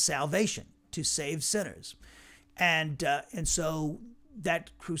of salvation to save sinners, and so that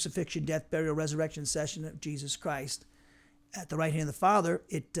crucifixion, death, burial, resurrection, session of Jesus Christ at the right hand of the Father,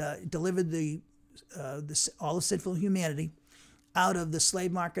 it delivered all of sinful humanity out of the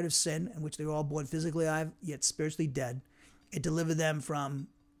slave market of sin, in which they were all born physically alive yet spiritually dead. It delivered them from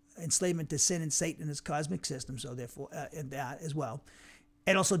enslavement to sin and Satan and his cosmic system, so therefore, and that as well.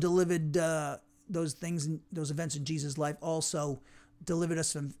 It also delivered those events in Jesus' life, also delivered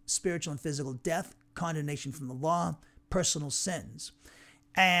us from spiritual and physical death, condemnation from the law, personal sins,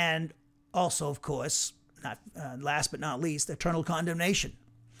 and also, of course, not last but not least, eternal condemnation.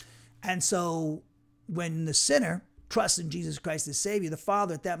 And so when the sinner trusts in Jesus Christ as Savior, the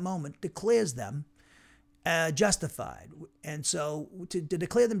Father at that moment declares them justified. And so to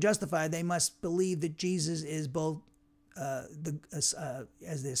declare them justified, they must believe that Jesus is both as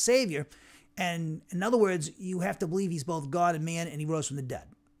their Savior. And in other words, you have to believe He's both God and man, and He rose from the dead.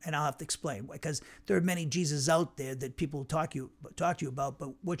 And I'll have to explain, because there are many Jesus out there that people talk to you about,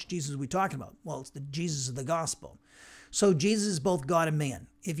 but which Jesus are we talking about? Well, it's the Jesus of the gospel. So Jesus is both God and man.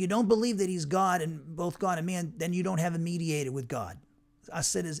 If you don't believe that He's God and both God and man, then you don't have a mediator with God. Our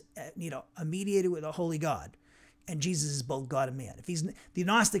sin is, a mediator with a holy God, and Jesus is both God and man. The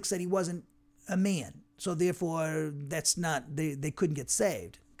Gnostics said He wasn't a man, so therefore that's not, they couldn't get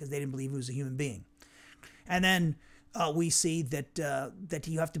saved because they didn't believe He was a human being. And then we see that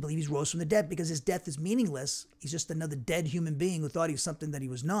you have to believe He's rose from the dead, because His death is meaningless. He's just another dead human being who thought He was something that He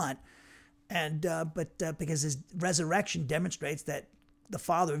was not. And but because His resurrection demonstrates that the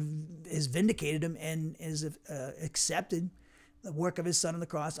Father has vindicated Him and has accepted the work of His Son on the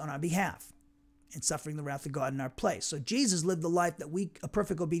cross on our behalf, and suffering the wrath of God in our place. So Jesus lived the life a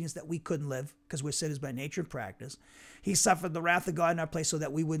perfect obedience that we couldn't live, because we're sinners by nature and practice. He suffered the wrath of God in our place so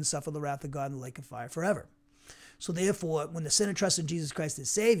that we wouldn't suffer the wrath of God in the lake of fire forever. So therefore, when the sinner trusts in Jesus Christ as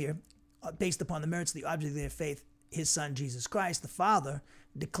Savior, based upon the merits of the object of their faith, His Son Jesus Christ, the Father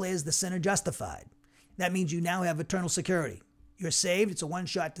declares the sinner justified. That means you now have eternal security. You're saved. It's a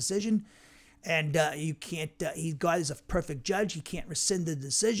one-shot decision, and you can't. God is a perfect judge. He can't rescind the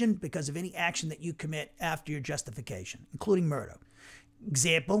decision because of any action that you commit after your justification, including murder.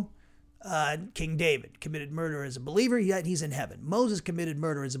 Example: King David committed murder as a believer, yet he's in heaven. Moses committed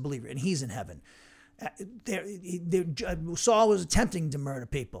murder as a believer, and he's in heaven. Saul was attempting to murder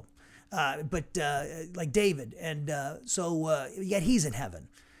people, but like David, and yet he's in heaven.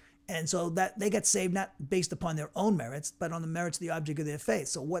 And so that they get saved not based upon their own merits, but on the merits of the object of their faith.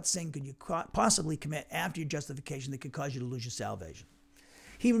 So what sin could you possibly commit after your justification that could cause you to lose your salvation?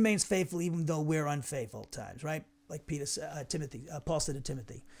 He remains faithful even though we're unfaithful at times, right? Like Paul said to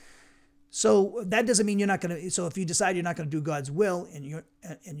Timothy. So that doesn't mean you're not going to. So if you decide you're not going to do God's will, and you're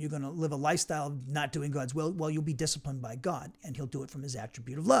going to live a lifestyle of not doing God's will, well, you'll be disciplined by God, and He'll do it from His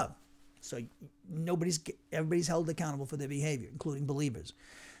attribute of love. So everybody's held accountable for their behavior, including believers.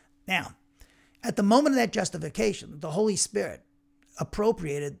 Now, at the moment of that justification, the Holy Spirit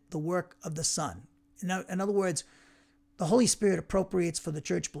appropriated the work of the Son. In other words, the Holy Spirit appropriates for the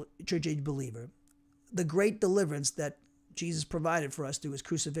church age believer the great deliverance that Jesus provided for us through His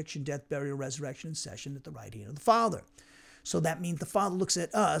crucifixion, death, burial, resurrection, and session at the right hand of the Father. So that means the Father looks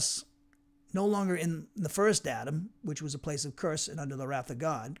at us no longer in the first Adam, which was a place of curse and under the wrath of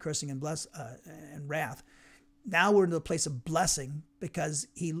God, cursing and wrath. Now we're in the place of blessing, because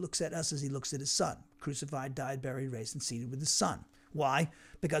He looks at us as He looks at His Son, crucified, died, buried, raised, and seated with His Son. Why?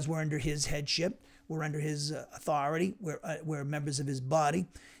 Because we're under His headship, we're under His authority, we're members of His body,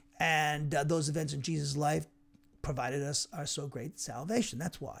 and those events in Jesus' life provided us our so great salvation.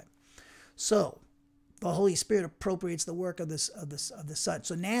 That's why. So the Holy Spirit appropriates the work of the Son.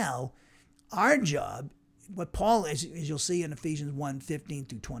 So now our job, what Paul, as you'll see in Ephesians 1:15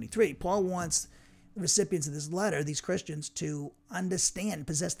 through 23, Paul wants the recipients of this letter, these Christians, to understand,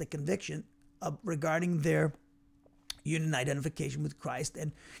 possess the conviction regarding their union identification with Christ,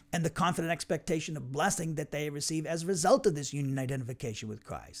 and the confident expectation of blessing that they receive as a result of this union identification with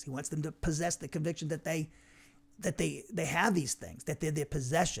Christ. He wants them to possess the conviction that they have these things, that they're their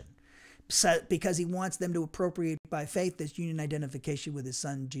possession, because he wants them to appropriate by faith this union identification with his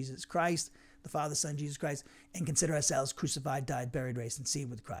Son, Jesus Christ, the Father, Son, Jesus Christ, and consider ourselves crucified, died, buried, raised, and seated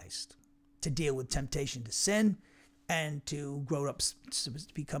with Christ, to deal with temptation to sin, and to grow up, to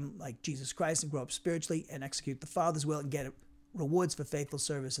become like Jesus Christ and grow up spiritually and execute the Father's will and get rewards for faithful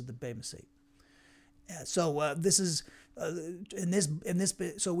service at the Bema seat. So this is in this.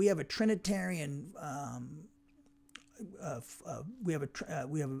 So we have a Trinitarian. We have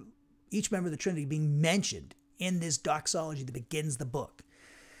each member of the Trinity being mentioned in this doxology that begins the book,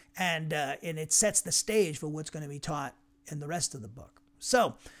 and it sets the stage for what's going to be taught in the rest of the book.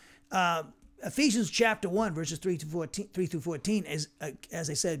 So. Ephesians chapter 1, verses 3 through 14, is, as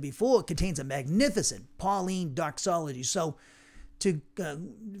I said before, contains a magnificent Pauline doxology. So to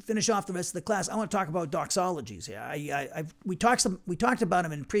finish off the rest of the class, I want to talk about doxologies here. We talked about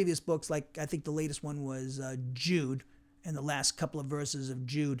them in previous books, like I think the latest one was Jude, and the last couple of verses of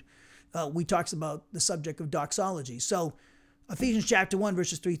Jude. We talked about the subject of doxology. So Ephesians chapter 1,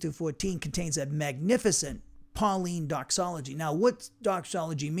 verses 3 through 14 contains a magnificent Pauline doxology. Now, what's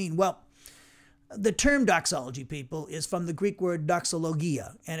doxology mean? Well, the term doxology, people, is from the Greek word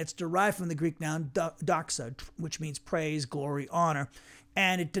doxologia, and it's derived from the Greek noun doxa, which means praise, glory, honor,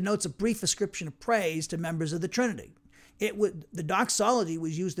 and it denotes a brief ascription of praise to members of the Trinity. The doxology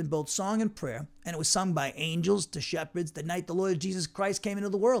was used in both song and prayer, and it was sung by angels to shepherds the night the Lord Jesus Christ came into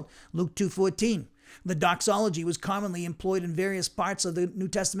the world, Luke 2:14. The doxology was commonly employed in various parts of the New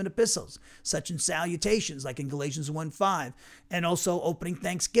Testament epistles, such as salutations, like in Galatians 1:5, and also opening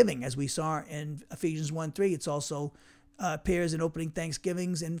thanksgiving, as we saw in Ephesians 1:3. It also appears in opening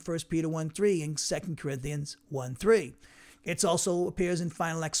thanksgivings in 1 Peter 1:3 and 2 Corinthians 1:3. It also appears in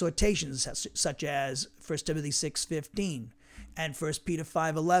final exhortations, such as 1 Timothy 6:15 and 1 Peter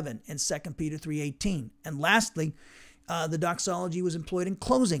 5:11 and 2 Peter 3:18. And lastly, the doxology was employed in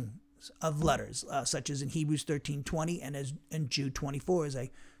closing of letters, such as in Hebrews 13:20 and in Jude 24, as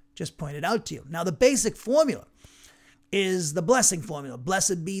I just pointed out to you. Now, the basic formula is the blessing formula.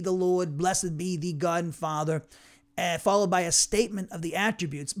 Blessed be the Lord, blessed be the God and Father, followed by a statement of the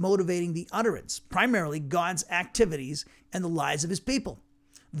attributes motivating the utterance, primarily God's activities and the lives of his people.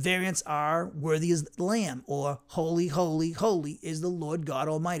 Variants are worthy is the Lamb, or holy, holy, holy is the Lord God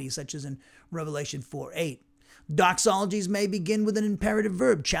Almighty, such as in Revelation 4:8. Doxologies may begin with an imperative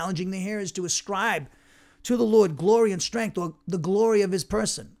verb, challenging the hearers to ascribe to the Lord glory and strength, or the glory of his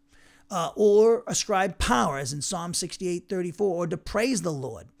person, or ascribe power, as in Psalm 68:34, or to praise the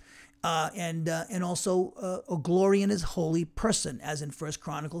Lord, and also a glory in his holy person, as in 1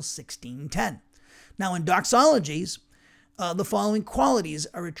 Chronicles 16:10. Now, in doxologies, the following qualities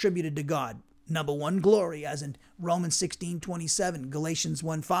are attributed to God. Number one, glory, as in Romans 16:27, Galatians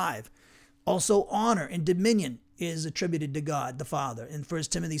 1:5. Also, honor and dominion is attributed to God the Father in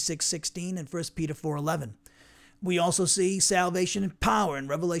 1 Timothy 6:16 and 1 Peter 4:11. We also see salvation and power in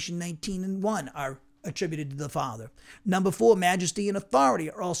Revelation 19:1 are attributed to the Father. Number 4, majesty and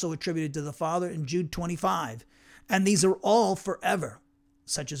authority are also attributed to the Father in Jude 25. And these are all forever,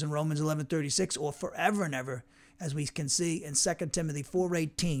 such as in Romans 11:36, or forever and ever, as we can see in 2 Timothy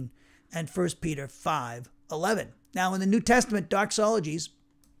 4:18 and 1 Peter 5:11. Now, in the New Testament, doxologies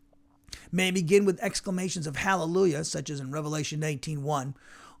may begin with exclamations of hallelujah, such as in Revelation 19:1,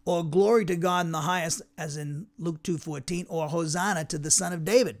 or glory to God in the highest, as in Luke 2:14, or Hosanna to the Son of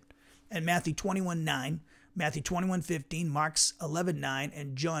David, and Matthew 21:9, Matthew 21:15, Mark 11:9,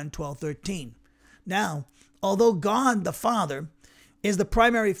 and John 12:13. Now, although God the Father is the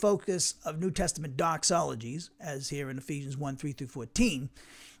primary focus of New Testament doxologies, as here in Ephesians 1:3 through 14,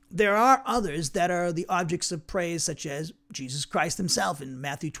 there are others that are the objects of praise, such as Jesus Christ himself in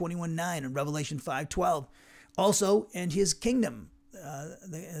Matthew 21:9 and Revelation 5:12. Also in his kingdom,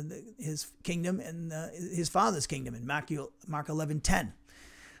 his kingdom and his Father's kingdom in Mark 11:10.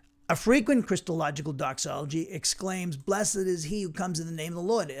 A frequent Christological doxology exclaims, "Blessed is he who comes in the name of the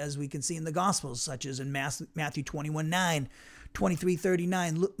Lord," as we can see in the Gospels, such as in Matthew 21:9,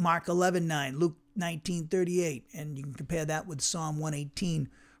 23:39, Mark 11:9, Luke 19:38, and you can compare that with Psalm 118,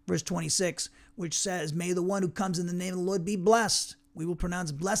 verse 26, which says, "May the one who comes in the name of the Lord be blessed. We will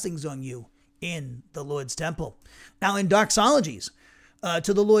pronounce blessings on you in the Lord's temple." Now, in doxologies,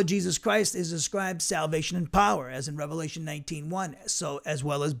 to the Lord Jesus Christ is ascribed salvation and power, as in Revelation 19:1, so as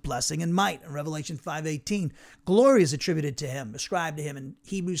well as blessing and might in Revelation 5:18. Glory is attributed to him, ascribed to him in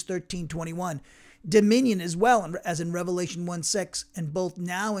Hebrews 13:21. Dominion as well, as in Revelation 1:6, and both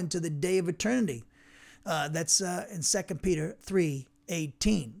now and to the day of eternity. That's in 2 Peter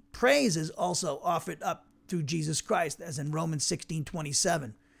 3:18. Praise is also offered up through Jesus Christ, as in Romans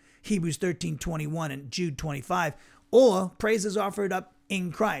 16:27, Hebrews 13:21, and Jude 25. Or praise is offered up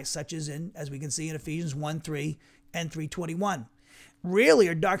in Christ, such as we can see in Ephesians 1:3 and 3:21. Rarely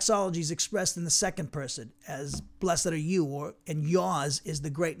are doxologies expressed in the second person, as blessed are you, and yours is the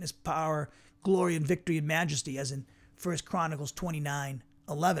greatness, power, glory, and victory and majesty, as in 1 Chronicles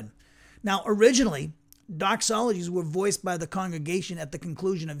 29:11. Now, originally, doxologies were voiced by the congregation at the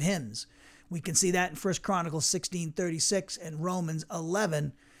conclusion of hymns. We can see that in 1 Chronicles 16:36 and Romans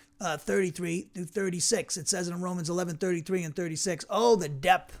 11:33 through 36. It says in Romans 11:33 and 36, "Oh, the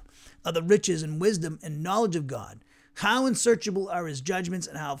depth of the riches and wisdom and knowledge of God! How unsearchable are his judgments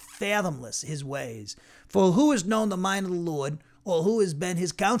and how fathomless his ways! For who has known the mind of the Lord, or who has been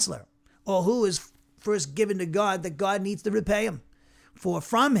his counselor, or who is first given to God that God needs to repay him? For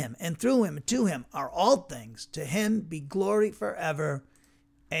from him and through him and to him are all things. To him be glory forever.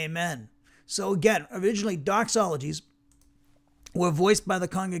 Amen." So again, originally doxologies were voiced by the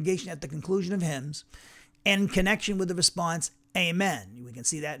congregation at the conclusion of hymns in connection with the response, Amen. We can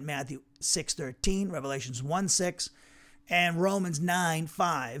see that in Matthew 6:13, Revelations 1:6, and Romans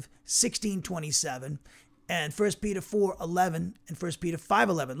 9:5, 16:27, and 1 Peter 4:11 and 1 Peter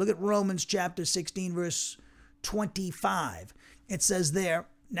 5:11. Look at Romans chapter 16, verse 25. It says there,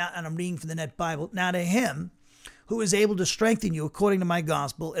 now, and I'm reading from the Net Bible, "Now to him who is able to strengthen you according to my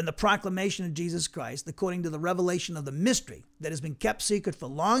gospel and the proclamation of Jesus Christ, according to the revelation of the mystery that has been kept secret for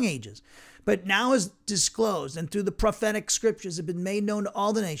long ages, but now is disclosed, and through the prophetic scriptures have been made known to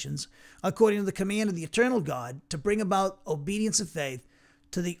all the nations, according to the command of the eternal God, to bring about obedience of faith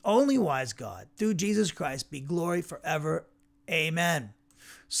to the only wise God, through Jesus Christ, be glory forever. Amen."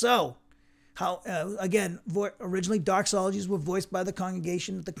 So, originally doxologies were voiced by the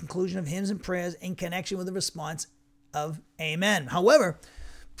congregation at the conclusion of hymns and prayers in connection with the response of Amen. However,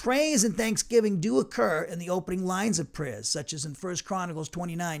 praise and thanksgiving do occur in the opening lines of prayers, such as in 1 Chronicles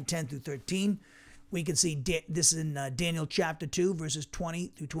 29:10 through 13. We can see this in Daniel chapter 2, verses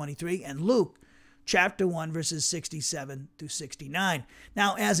 20 through 23, and Luke chapter 1, verses 67 through 69.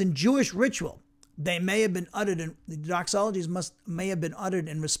 Now, as in Jewish ritual, they may have been uttered the doxologies may have been uttered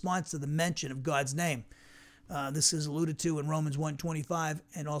in response to the mention of God's name. This is alluded to in Romans 1:25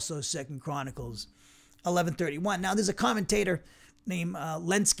 and also 2 Chronicles 11:31. Now, there's a commentator named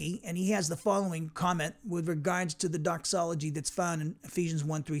Lenski, and he has the following comment with regards to the doxology that's found in Ephesians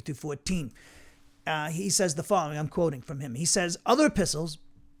 1:3 through 14. He says the following, I'm quoting from him. He says, "Other epistles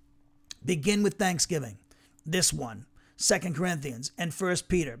begin with thanksgiving. This one, 2 Corinthians and 1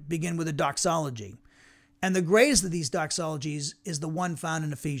 Peter, begin with a doxology. And the greatest of these doxologies is the one found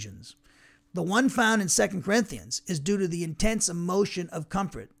in Ephesians. The one found in 2 Corinthians is due to the intense emotion of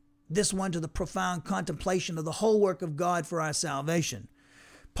comfort, this one to the profound contemplation of the whole work of God for our salvation.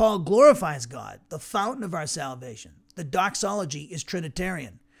 Paul glorifies God, the fountain of our salvation. The doxology is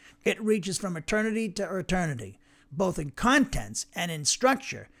Trinitarian. It reaches from eternity to eternity, both in contents and in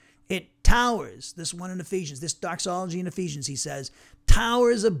structure. It towers, this one in Ephesians, this doxology in Ephesians, he says,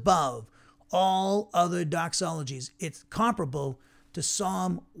 towers above all other doxologies. It's comparable to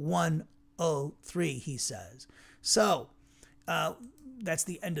Psalm 103, he says." So, that's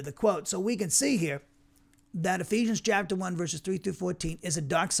the end of the quote. So we can see here that Ephesians chapter 1, verses 3 through 14 is a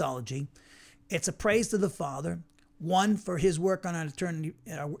doxology. It's a praise to the Father, one, for his work on our eternity,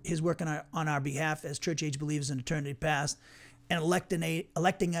 his work on our behalf as church age believers in eternity past, and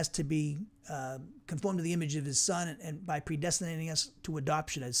electing us to be conformed to the image of his Son, and by predestinating us to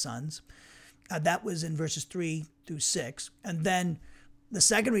adoption as sons. That was in verses 3 through 6. And then the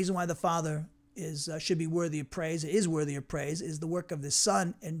second reason why the Father should be worthy of praise, is worthy of praise, is the work of the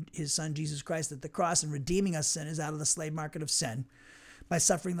Son and his Son Jesus Christ at the cross, and redeeming us sinners out of the slave market of sin by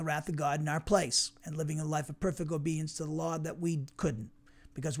suffering the wrath of God in our place and living a life of perfect obedience to the law that we couldn't,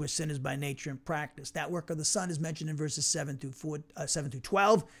 because we're sinners by nature and practice. That work of the Son is mentioned in verses 7 through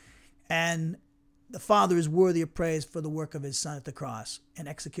 12, and the Father is worthy of praise for the work of his Son at the cross and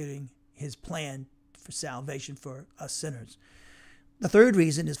executing his plan for salvation for us sinners. The third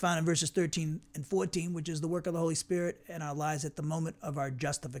reason is found in verses 13 and 14, which is the work of the Holy Spirit in our lives at the moment of our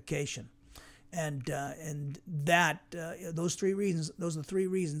justification. And those three reasons, those are the three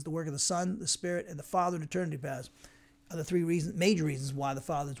reasons, the work of the Son, the Spirit, and the Father in eternity past, are the three major reasons why the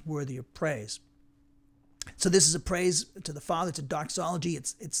Father is worthy of praise. So this is a praise to the Father. It's a doxology.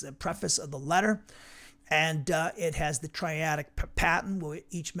 It's a preface of the letter. And it has the triadic pattern where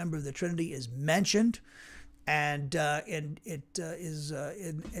each member of the Trinity is mentioned. And it is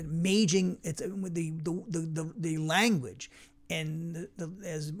engaging. It's with the language And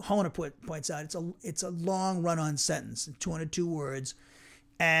as Honer points out, it's a long run-on sentence, 202 words,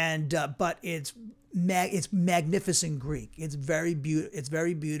 and but it's magnificent Greek. It's very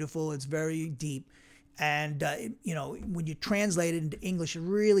beautiful. It's very deep, and when you translate it into English, it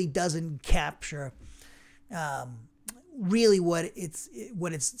really doesn't capture really what it's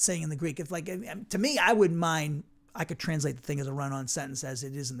saying in the Greek. It's like, to me, I wouldn't mind. I could translate the thing as a run-on sentence as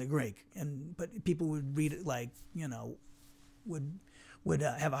it is in the Greek, but people would read it like, would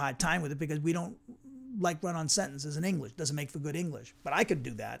have a hard time with it, because we don't like run-on sentences in English. It doesn't make for good English. But I could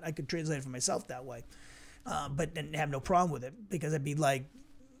do that. I could translate it for myself that way, but then have no problem with it, because it'd be like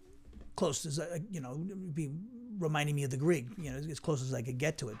close as it'd be reminding me of the Greek, as close as I could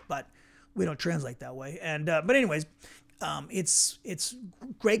get to it. But we don't translate that way. And but anyways, it's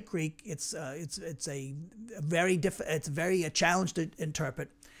great Greek. It's a very a challenge to interpret.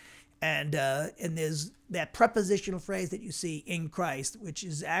 And there's that prepositional phrase that you see, in Christ, which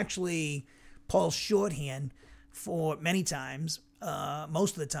is actually Paul's shorthand for many times,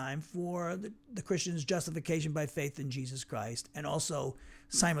 most of the time, for the Christian's justification by faith in Jesus Christ, and also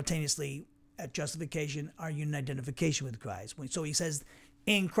simultaneously at justification, our union identification with Christ. So he says,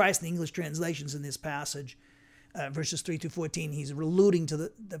 in Christ, in the English translations in this passage, verses 3 through 14, he's alluding to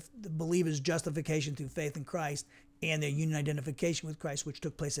the believer's justification through faith in Christ and their union identification with Christ, which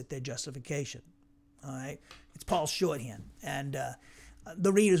took place at their justification. All right? It's Paul's shorthand. And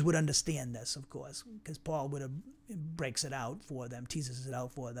the readers would understand this, of course, because Paul breaks it out for them, teases it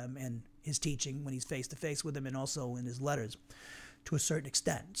out for them in his teaching when he's face-to-face with them, and also in his letters to a certain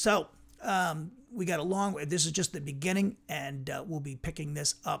extent. So we got a long way. This is just the beginning, and we'll be picking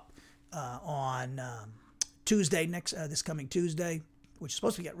this up on Tuesday, this coming Tuesday, which is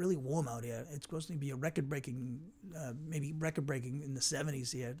supposed to get really warm out here. It's supposed to be a record-breaking, maybe record-breaking in the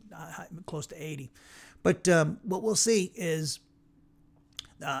 70s here, close to 80. But what we'll see is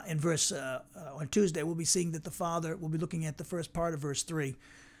in verse on Tuesday, we'll be seeing that the Father, we'll be looking at the first part of verse 3,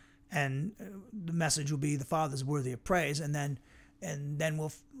 and the message will be the Father's worthy of praise, and then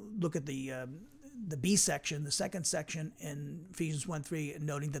we'll look at the B section, the second section in Ephesians 1:3,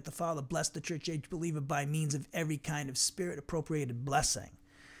 noting that the Father blessed the church age believer by means of every kind of spirit-appropriated blessing.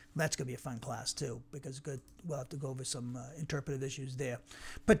 That's going to be a fun class, too, because we'll have to go over some interpretive issues there.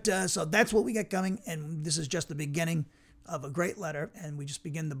 But so that's what we got coming, and this is just the beginning of a great letter, and we just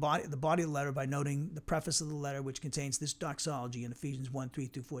begin the body of the letter by noting the preface of the letter, which contains this doxology in Ephesians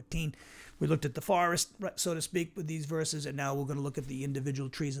 1:3 through 14. We looked at the forest, so to speak, with these verses, and now we're going to look at the individual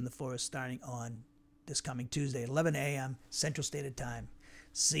trees in the forest starting on this coming Tuesday at 11 a.m. Central Standard Time.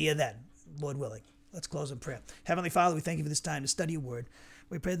 See you then, Lord willing. Let's close in prayer. Heavenly Father, we thank you for this time to study your word.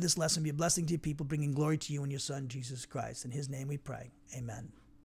 We pray that this lesson be a blessing to your people, bringing glory to you and your Son, Jesus Christ. In his name we pray. Amen.